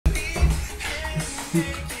Yeah.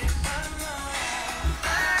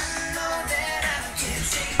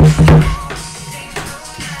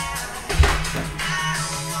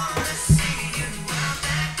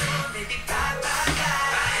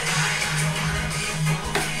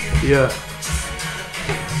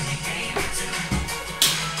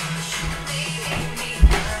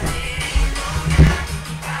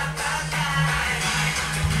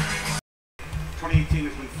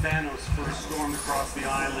 Is when Thanos first stormed across the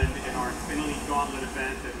island in our Infinity Gauntlet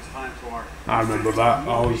event. It was time to our. I remember that.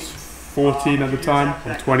 I was 14 at the time.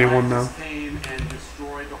 I'm 21 now. Came and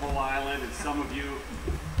destroyed the whole island, and some of you,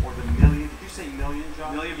 or the million. Did you say million,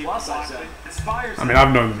 John? Million plus, I said. I mean,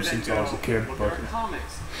 I've known them since I was a kid. But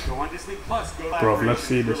comics. Go on Disney Plus. Go bro, let's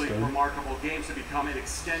see this really game. Remarkable games to become an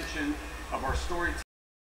extension of our story.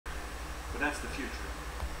 But that's the future.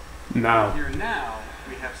 Now. Here and now,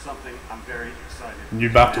 we have something I'm very excited. New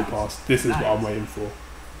battle pass. This is what I'm waiting for.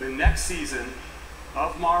 The next season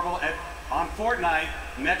of Marvel on Fortnite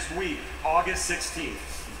next week, August 16th.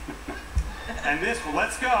 And this, well,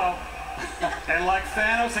 let's go. And like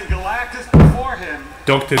Thanos and Galactus before him,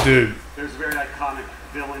 Doctor Doom. There's a very iconic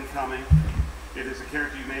villain coming. It is a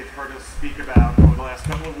character you may have heard us speak about over the last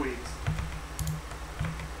couple of weeks.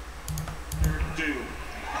 Doom.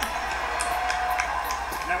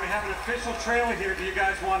 Now we have an official trailer here. Do you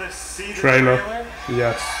guys want to see the trailer?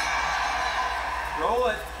 Yes. Roll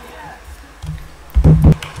it.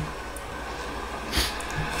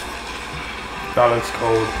 That looks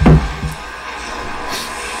cold.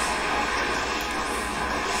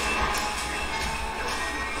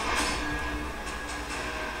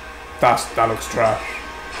 That looks trash.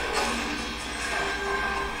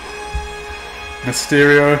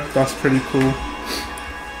 Mysterio, that's pretty cool.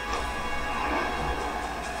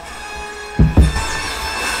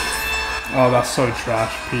 Oh, that's so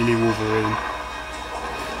trash. Peely Wolverine.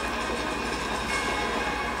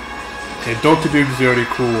 Okay, Doctor Doom's the only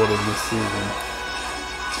cool one in this season.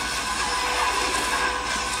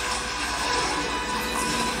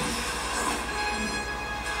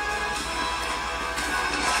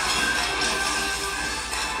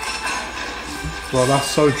 Well, that's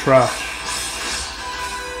so trash.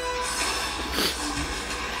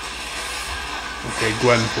 Okay,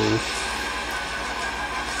 Gwenpool.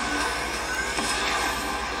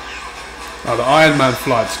 Oh, the Iron Man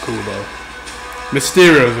flight's cool though.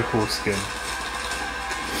 Mysterio's a cool skin.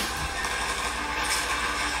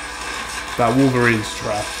 That Wolverine's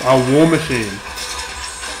trash. Oh, War Machine.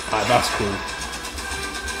 Alright, that's cool.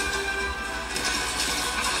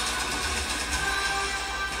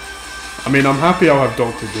 I mean, I'm happy I'll have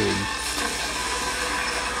Doctor Doom.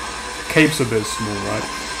 Cape's a bit small, right?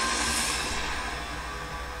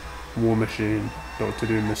 War Machine, Doctor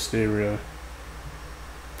Doom, Mysterio.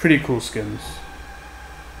 Pretty cool skins.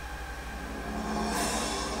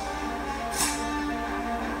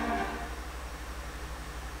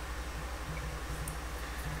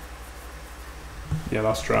 Yeah,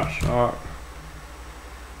 that's trash. Alright,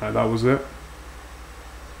 that was it.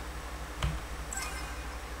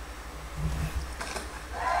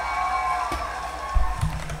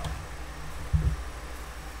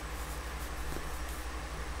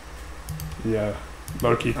 Yeah,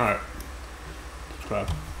 Loki. Alright. Crap.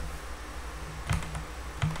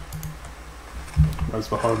 That's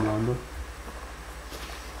the Homelander.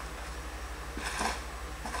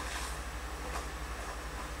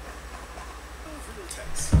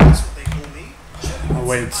 I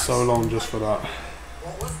waited so long just for that.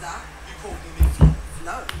 What was that? You called me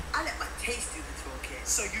Flo. I let my taste do the talking.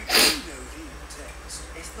 So you do know real taste.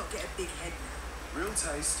 Let's not get a big head now. Real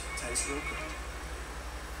taste tastes real good.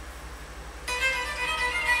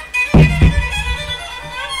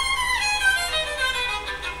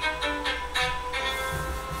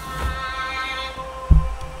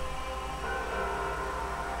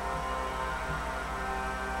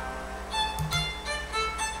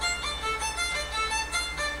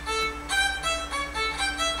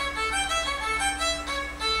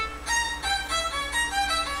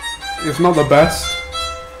 It's not the best.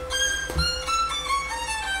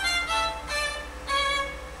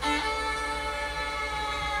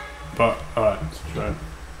 But, alright, let's try.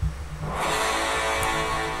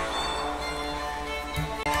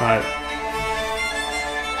 Alright.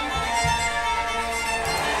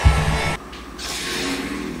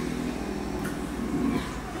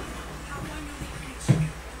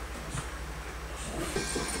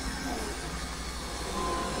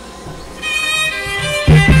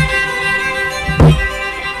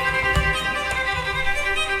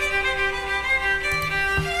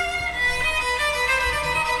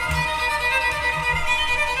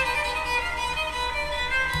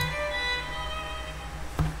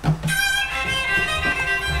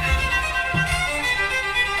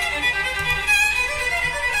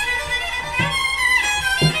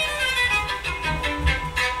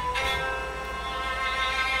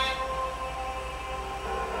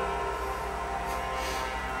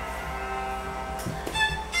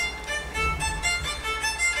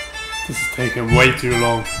 This is taking way too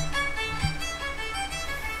long.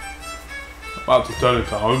 I'm about to turn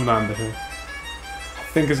into Homelander here. I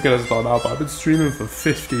think it's gonna start out, but I've been streaming for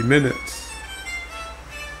 50 minutes.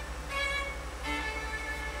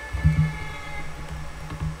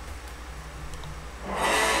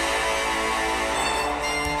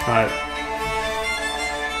 Alright.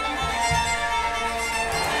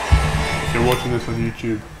 If you're watching this on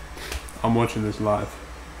YouTube, I'm watching this live.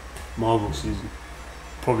 Marvel season.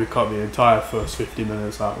 Probably cut the entire first 50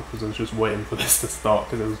 minutes out because I was just waiting for this to start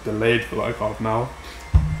because it was delayed for like half an hour.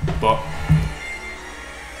 But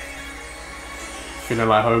feeling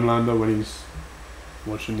like Homelander when he's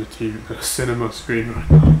watching the TV, the cinema screen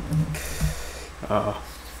right now.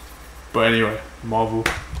 But anyway, Marvel,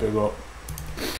 big up.